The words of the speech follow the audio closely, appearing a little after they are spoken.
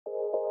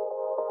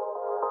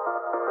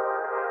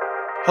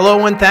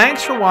Hello and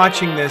thanks for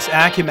watching this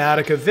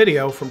Acumatica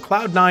video from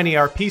Cloud9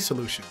 ERP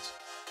Solutions.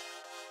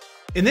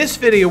 In this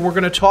video, we're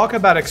going to talk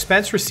about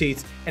expense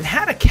receipts and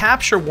how to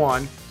capture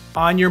one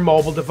on your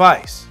mobile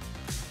device.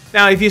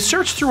 Now, if you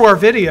search through our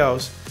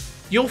videos,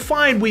 you'll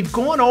find we've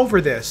gone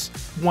over this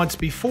once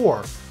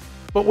before.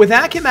 But with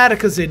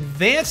Acumatica's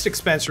advanced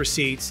expense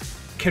receipts,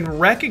 can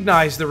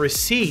recognize the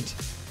receipt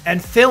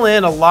and fill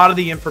in a lot of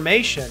the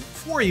information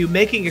for you,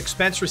 making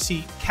expense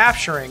receipt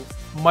capturing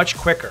much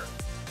quicker.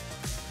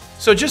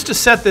 So just to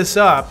set this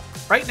up,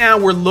 right now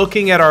we're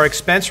looking at our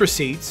expense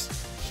receipts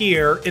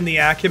here in the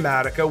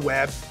Acumatica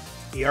web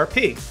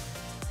ERP.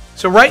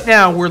 So right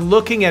now we're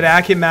looking at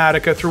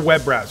Acumatica through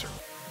web browser.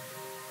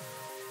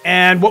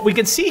 And what we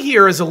can see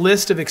here is a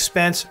list of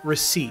expense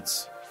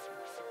receipts.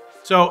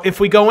 So if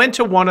we go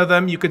into one of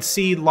them, you could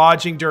see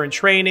lodging during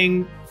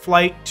training,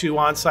 flight to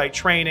on-site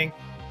training.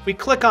 If we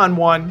click on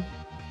one,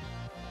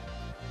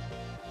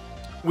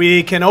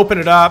 we can open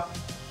it up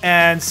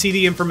and see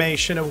the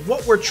information of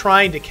what we're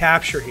trying to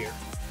capture here.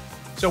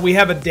 So we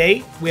have a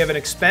date, we have an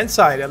expense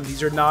item.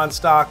 These are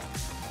non-stock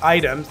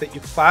items that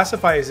you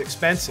classify as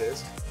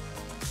expenses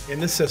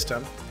in the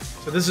system.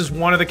 So this is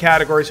one of the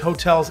categories,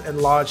 hotels and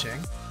lodging.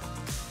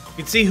 You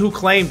can see who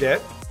claimed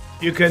it.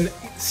 You can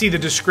see the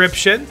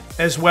description,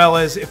 as well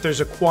as if there's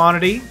a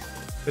quantity,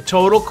 the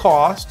total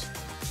cost,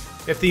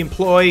 if the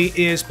employee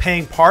is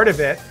paying part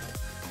of it,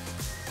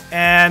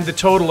 and the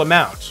total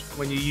amount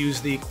when you use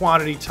the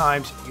quantity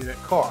times unit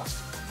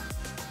cost.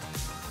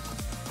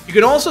 You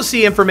can also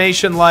see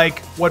information like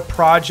what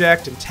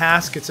project and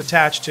task it's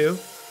attached to,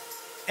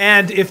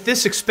 and if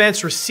this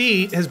expense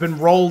receipt has been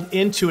rolled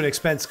into an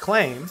expense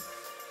claim.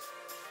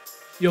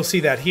 You'll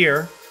see that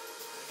here.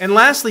 And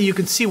lastly, you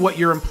can see what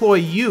your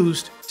employee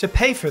used to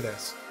pay for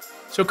this.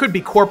 So it could be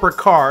corporate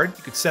card.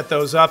 You could set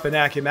those up in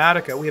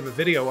Acumatica. We have a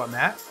video on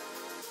that.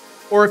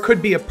 Or it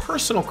could be a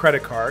personal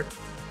credit card.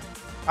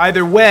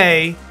 Either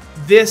way,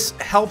 this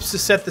helps to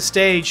set the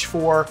stage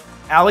for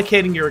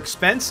allocating your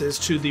expenses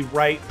to the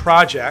right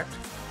project.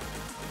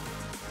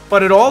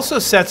 But it also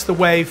sets the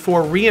way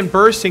for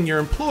reimbursing your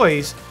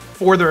employees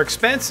for their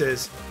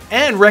expenses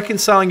and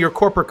reconciling your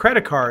corporate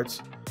credit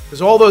cards.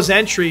 Because all those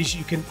entries,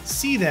 you can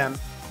see them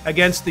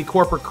against the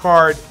corporate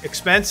card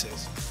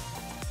expenses,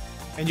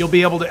 and you'll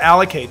be able to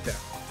allocate them.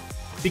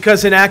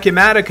 Because in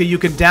Acumatica, you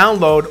can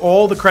download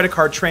all the credit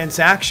card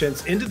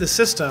transactions into the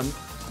system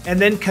and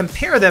then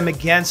compare them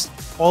against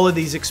all of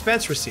these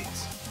expense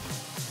receipts.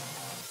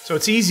 So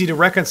it's easy to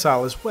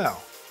reconcile as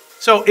well.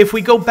 So if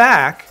we go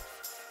back,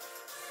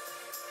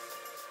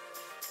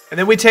 and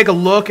then we take a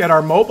look at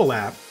our mobile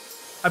app,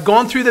 I've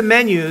gone through the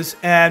menus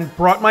and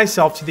brought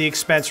myself to the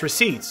expense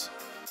receipts.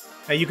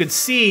 Now you can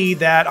see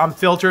that I'm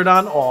filtered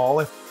on all.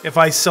 If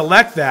I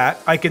select that,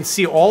 I can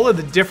see all of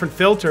the different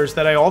filters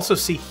that I also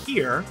see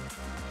here,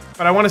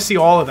 but I want to see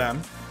all of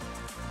them.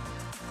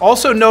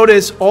 Also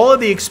notice all of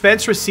the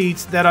expense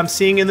receipts that I'm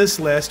seeing in this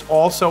list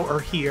also are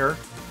here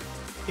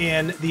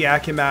in the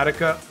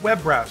Acumatica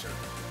web browser.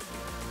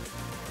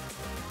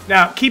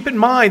 Now keep in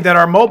mind that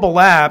our mobile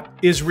app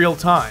is real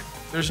time.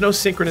 There's no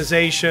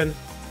synchronization,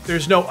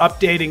 there's no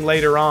updating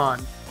later on,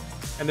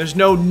 and there's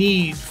no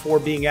need for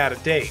being out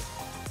of date,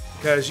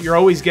 because you're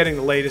always getting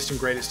the latest and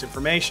greatest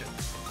information.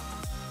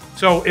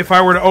 So if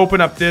I were to open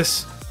up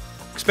this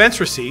expense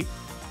receipt,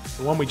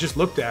 the one we just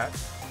looked at,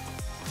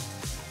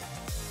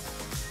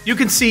 you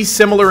can see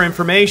similar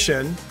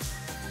information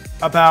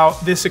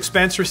about this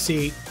expense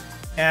receipt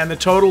and the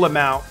total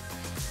amount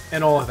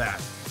and all of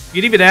that.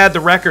 You can even add the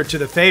record to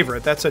the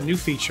favorite. That's a new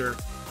feature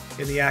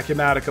in the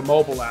Acumatica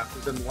mobile app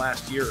within the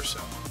last year or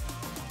so.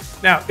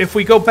 Now, if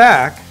we go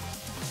back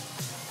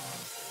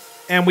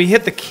and we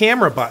hit the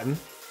camera button,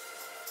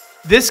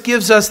 this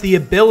gives us the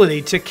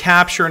ability to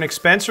capture an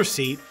expense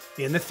receipt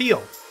in the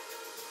field.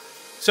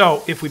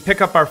 So if we pick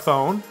up our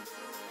phone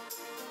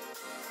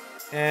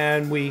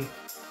and we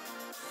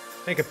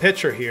take a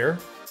picture here,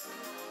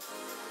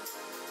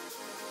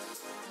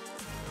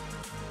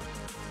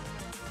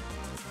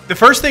 the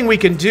first thing we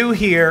can do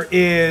here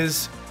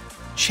is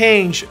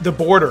change the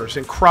borders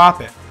and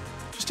crop it,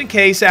 just in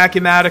case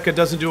Acumatica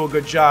doesn't do a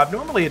good job.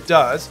 Normally it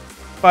does,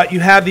 but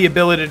you have the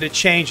ability to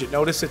change it.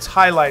 Notice it's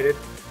highlighted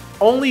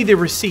only the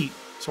receipt,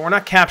 so we're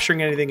not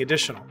capturing anything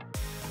additional.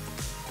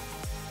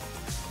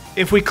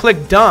 If we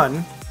click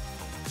Done,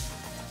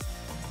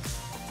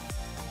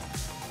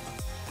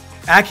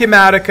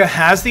 Acumatica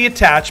has the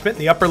attachment in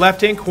the upper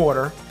left-hand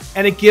corner,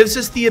 and it gives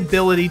us the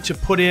ability to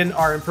put in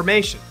our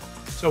information.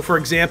 So for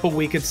example,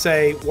 we could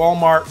say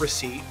Walmart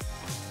receipt.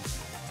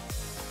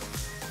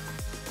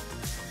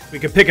 We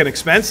could pick an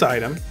expense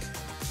item.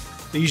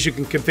 These you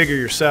can configure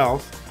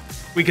yourself.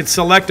 We could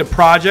select a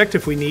project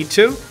if we need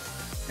to.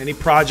 Any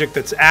project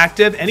that's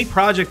active, any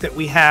project that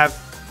we have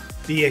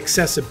the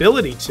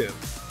accessibility to.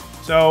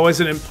 So as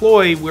an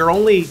employee, we're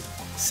only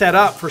set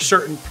up for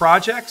certain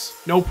projects.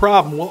 No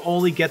problem, we'll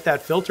only get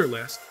that filter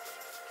list.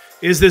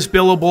 Is this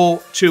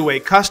billable to a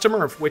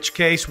customer? In which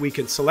case we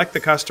can select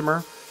the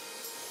customer.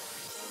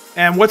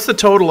 And what's the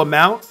total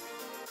amount?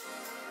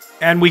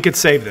 And we could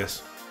save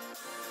this.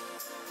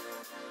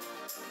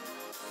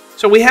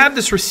 So we have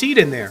this receipt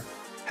in there.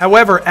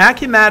 However,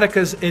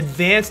 Acumatica's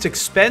advanced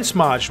expense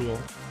module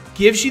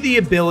gives you the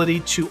ability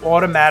to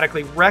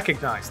automatically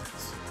recognize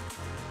this.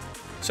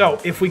 So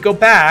if we go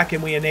back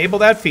and we enable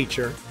that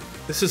feature,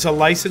 this is a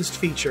licensed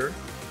feature.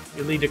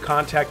 You'll need to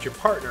contact your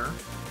partner.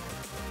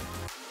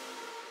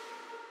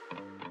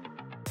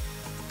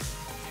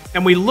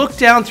 And we look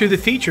down through the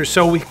features.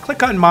 So we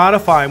click on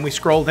Modify and we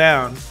scroll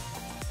down.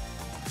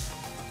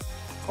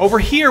 Over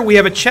here, we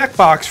have a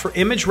checkbox for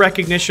image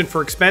recognition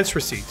for expense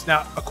receipts.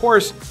 Now, of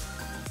course,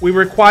 we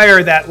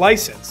require that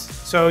license.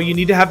 So you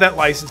need to have that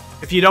license.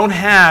 If you don't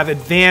have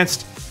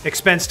advanced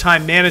expense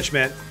time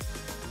management,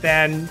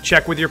 then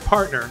check with your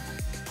partner.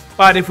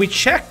 But if we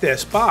check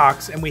this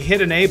box and we hit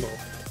enable,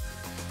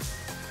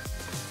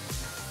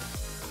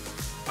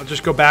 I'll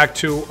just go back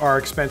to our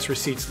expense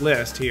receipts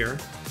list here.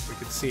 We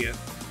can see it.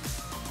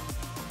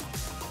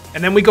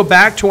 And then we go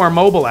back to our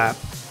mobile app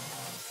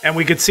and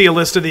we could see a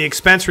list of the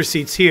expense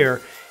receipts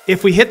here.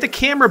 If we hit the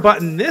camera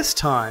button this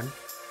time,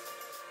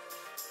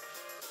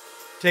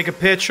 take a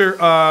picture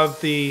of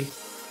the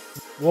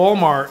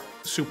Walmart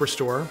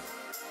Superstore.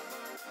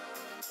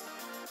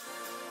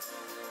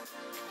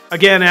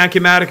 Again,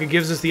 Acumatica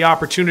gives us the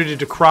opportunity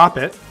to crop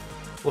it.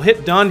 We'll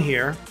hit done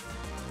here.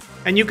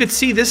 And you could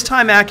see this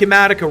time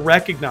Acumatica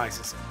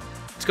recognizes it.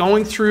 It's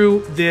going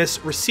through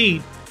this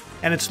receipt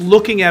and it's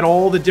looking at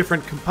all the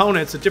different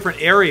components, the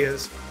different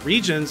areas,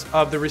 regions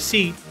of the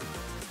receipt.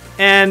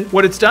 And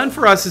what it's done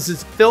for us is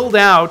it's filled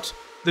out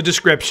the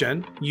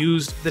description,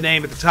 used the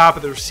name at the top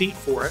of the receipt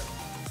for it.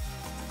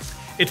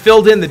 It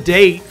filled in the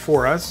date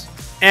for us,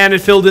 and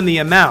it filled in the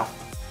amount.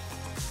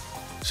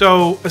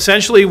 So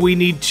essentially we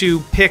need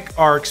to pick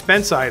our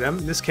expense item,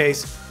 in this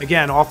case,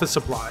 again, office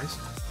supplies.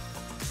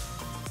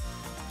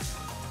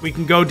 We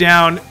can go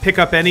down, pick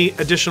up any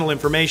additional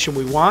information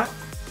we want,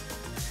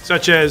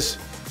 such as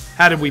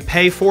how did we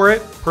pay for it,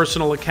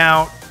 personal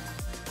account,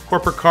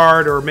 corporate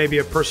card, or maybe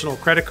a personal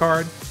credit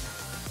card,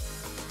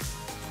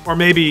 or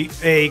maybe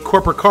a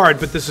corporate card,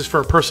 but this is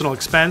for a personal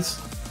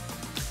expense.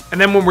 And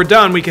then when we're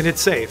done, we can hit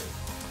save.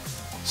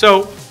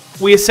 So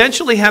we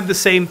essentially have the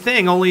same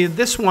thing, only in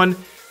this one,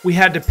 we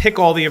had to pick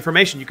all the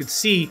information. You could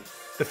see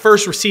the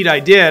first receipt I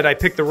did, I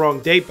picked the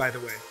wrong date, by the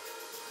way.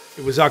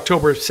 It was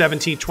October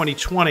 17,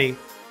 2020,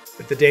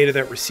 that the date of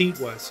that receipt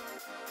was.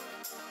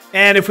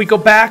 And if we go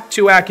back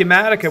to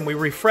Acumatica and we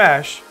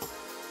refresh,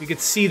 we could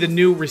see the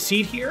new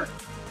receipt here.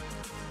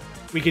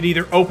 We could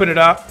either open it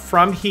up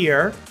from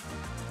here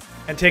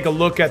and take a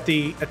look at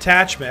the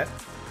attachment,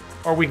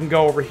 or we can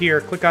go over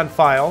here, click on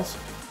Files,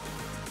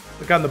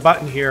 click on the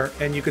button here,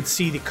 and you can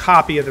see the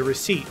copy of the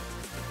receipt.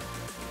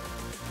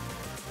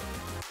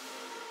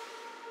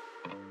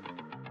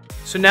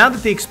 So now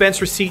that the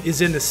expense receipt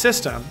is in the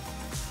system,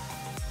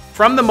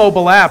 from the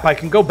mobile app, I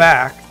can go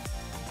back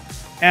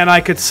and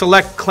I could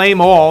select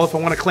Claim All if I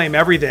want to claim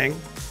everything.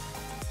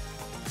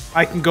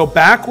 I can go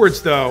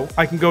backwards though.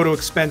 I can go to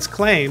Expense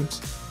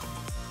Claims,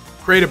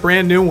 create a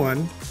brand new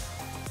one.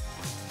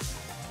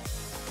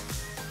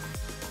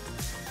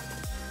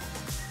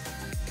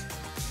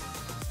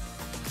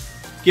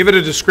 Give it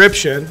a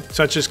description,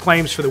 such as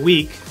claims for the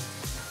week.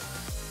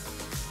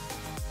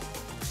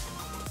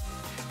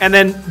 And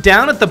then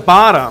down at the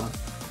bottom,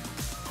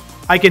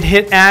 I can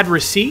hit Add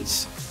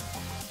Receipts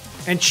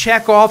and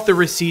check off the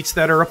receipts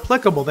that are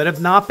applicable, that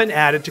have not been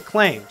added to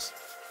claims.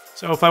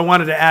 So if I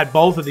wanted to add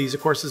both of these,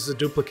 of course this is a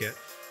duplicate.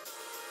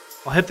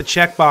 I'll hit the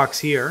checkbox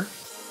here.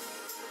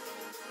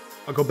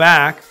 I'll go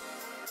back.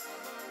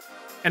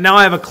 And now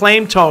I have a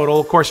claim total.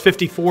 Of course,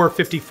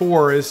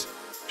 5454 is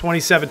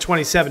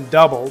 2727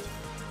 doubled.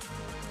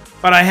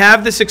 But I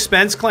have this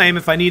expense claim.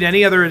 If I need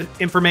any other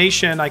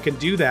information, I can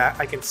do that.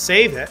 I can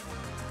save it.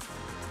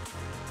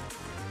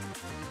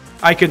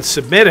 I can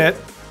submit it.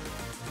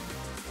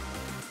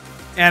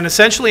 And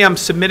essentially, I'm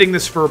submitting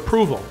this for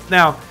approval.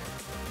 Now,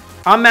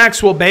 I'm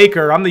Maxwell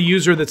Baker. I'm the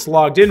user that's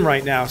logged in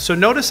right now. So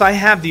notice I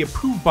have the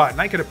Approve button.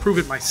 I can approve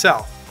it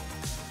myself.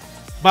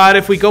 But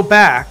if we go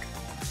back,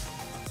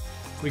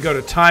 we go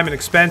to Time and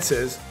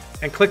Expenses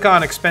and click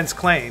on Expense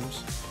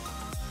Claims,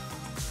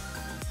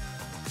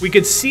 we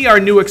can see our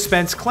new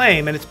expense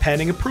claim and it's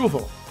pending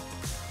approval.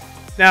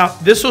 Now,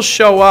 this will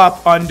show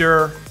up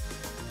under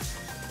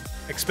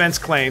Expense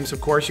Claims.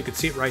 Of course, you can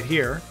see it right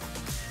here.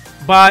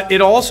 But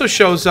it also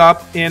shows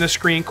up in a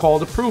screen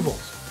called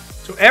Approvals.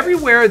 So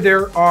everywhere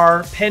there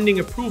are pending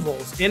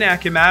approvals in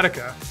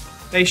Acumatica,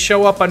 they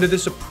show up under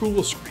this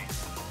approval screen.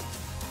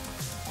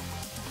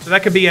 So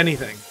that could be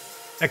anything.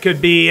 That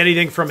could be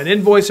anything from an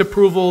invoice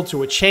approval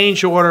to a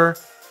change order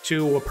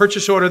to a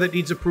purchase order that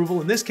needs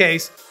approval. In this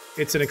case,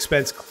 it's an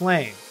expense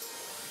claim.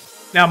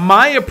 Now,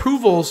 my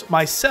approvals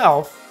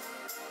myself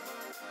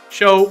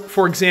show,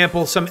 for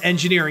example, some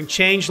engineering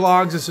change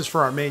logs. This is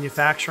for our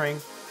manufacturing.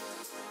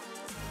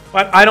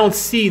 But I don't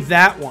see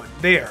that one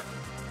there.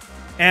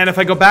 And if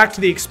I go back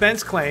to the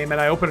expense claim and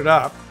I open it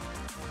up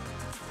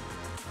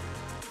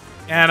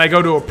and I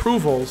go to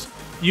approvals,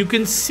 you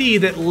can see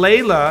that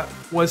Layla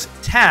was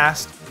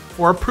tasked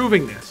for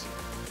approving this.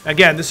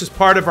 Again, this is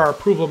part of our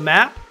approval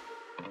map.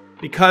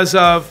 Because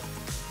of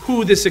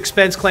who this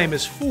expense claim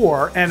is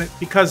for, and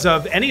because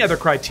of any other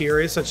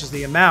criteria, such as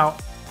the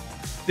amount,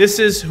 this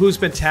is who's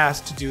been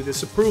tasked to do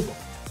this approval.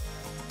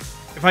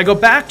 If I go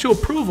back to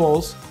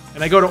approvals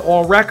and I go to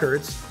all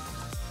records,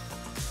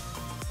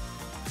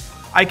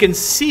 I can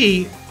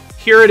see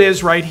here it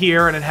is right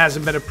here, and it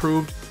hasn't been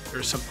approved.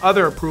 There's some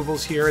other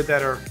approvals here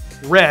that are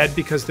red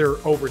because they're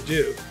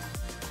overdue.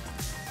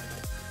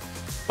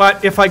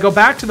 But if I go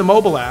back to the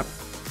mobile app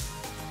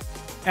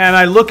and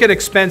I look at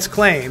expense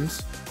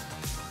claims,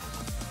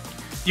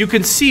 you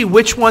can see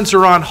which ones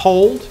are on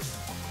hold,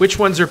 which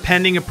ones are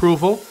pending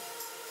approval.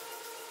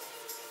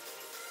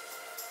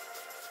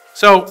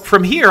 So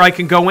from here, I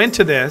can go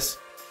into this.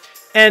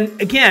 And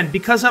again,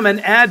 because I'm an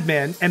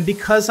admin and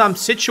because I'm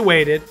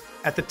situated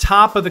at the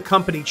top of the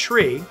company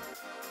tree,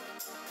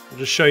 I'll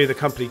just show you the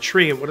company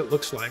tree and what it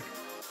looks like.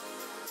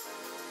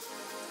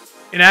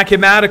 In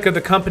Acumatica,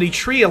 the company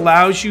tree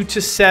allows you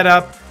to set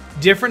up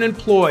different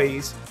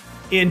employees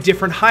in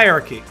different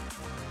hierarchy.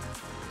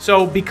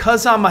 So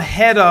because I'm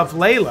ahead of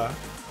Layla,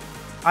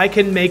 I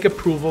can make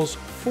approvals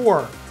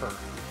for her.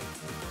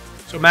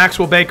 So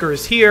Maxwell Baker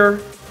is here.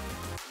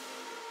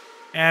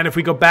 And if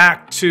we go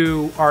back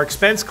to our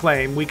expense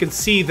claim, we can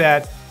see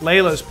that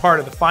Layla is part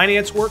of the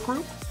finance work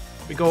group.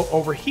 We go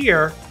over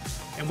here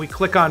and we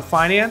click on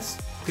finance.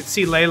 You can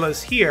see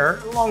Layla's here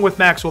along with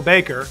Maxwell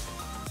Baker.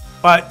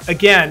 But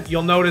again,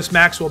 you'll notice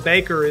Maxwell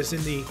Baker is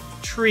in the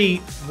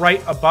tree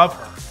right above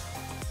her.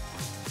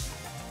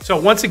 So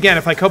once again,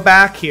 if I go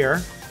back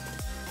here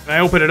and I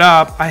open it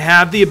up, I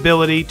have the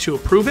ability to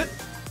approve it.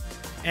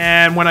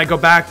 And when I go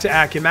back to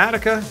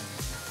Acumatica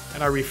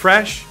and I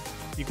refresh,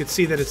 you can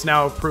see that it's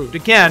now approved.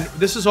 Again,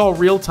 this is all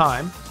real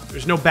time.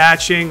 There's no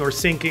batching or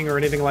syncing or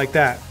anything like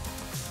that.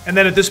 And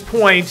then at this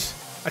point,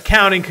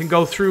 accounting can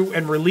go through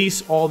and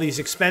release all these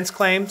expense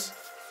claims.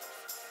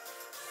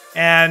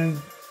 And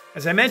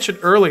as I mentioned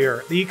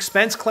earlier, the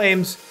expense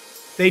claims,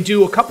 they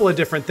do a couple of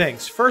different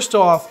things. First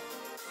off,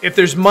 if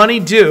there's money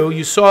due,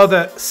 you saw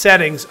the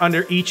settings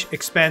under each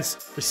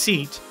expense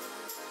receipt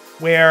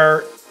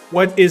where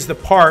what is the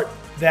part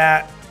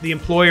that the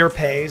employer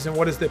pays and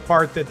what is the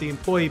part that the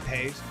employee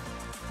pays.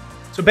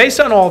 So based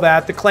on all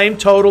that, the claim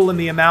total and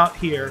the amount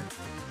here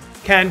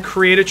can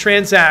create a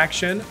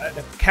transaction,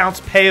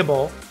 accounts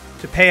payable,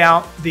 to pay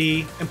out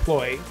the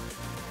employee.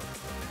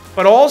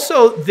 But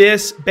also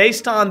this,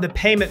 based on the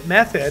payment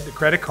method, the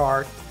credit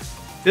card,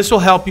 this will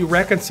help you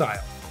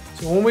reconcile.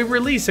 So when we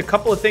release, a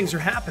couple of things are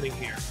happening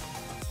here.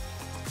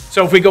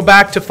 So if we go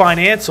back to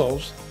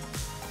financials,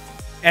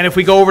 and if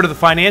we go over to the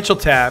financial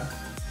tab,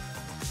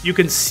 you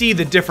can see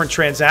the different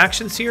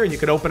transactions here, and you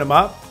can open them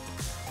up.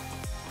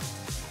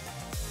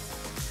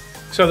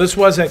 So this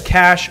was a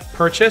cash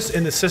purchase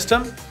in the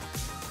system.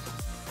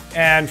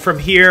 And from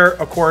here,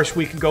 of course,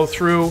 we can go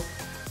through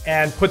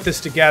and put this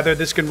together.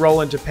 This can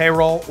roll into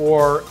payroll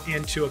or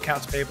into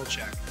accounts payable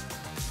check.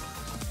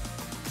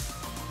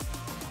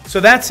 So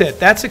that's it.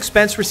 That's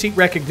expense receipt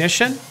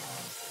recognition.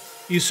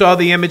 You saw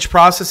the image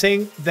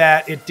processing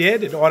that it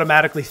did. It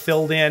automatically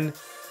filled in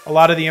a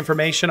lot of the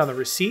information on the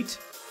receipt.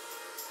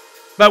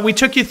 But we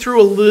took you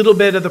through a little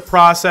bit of the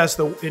process,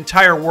 the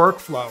entire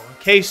workflow, in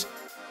case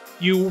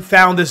you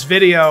found this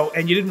video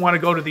and you didn't want to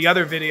go to the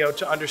other video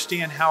to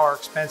understand how our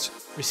expense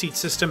receipt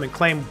system and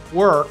claim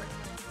work.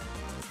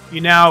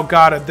 You now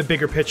got the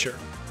bigger picture.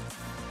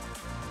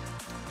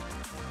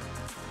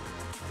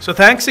 So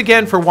thanks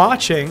again for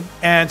watching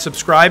and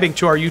subscribing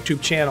to our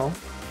YouTube channel.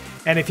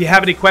 And if you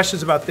have any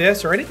questions about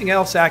this or anything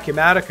else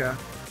Acumatica,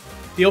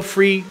 feel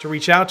free to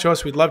reach out to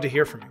us. We'd love to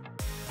hear from you.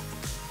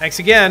 Thanks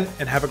again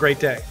and have a great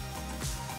day.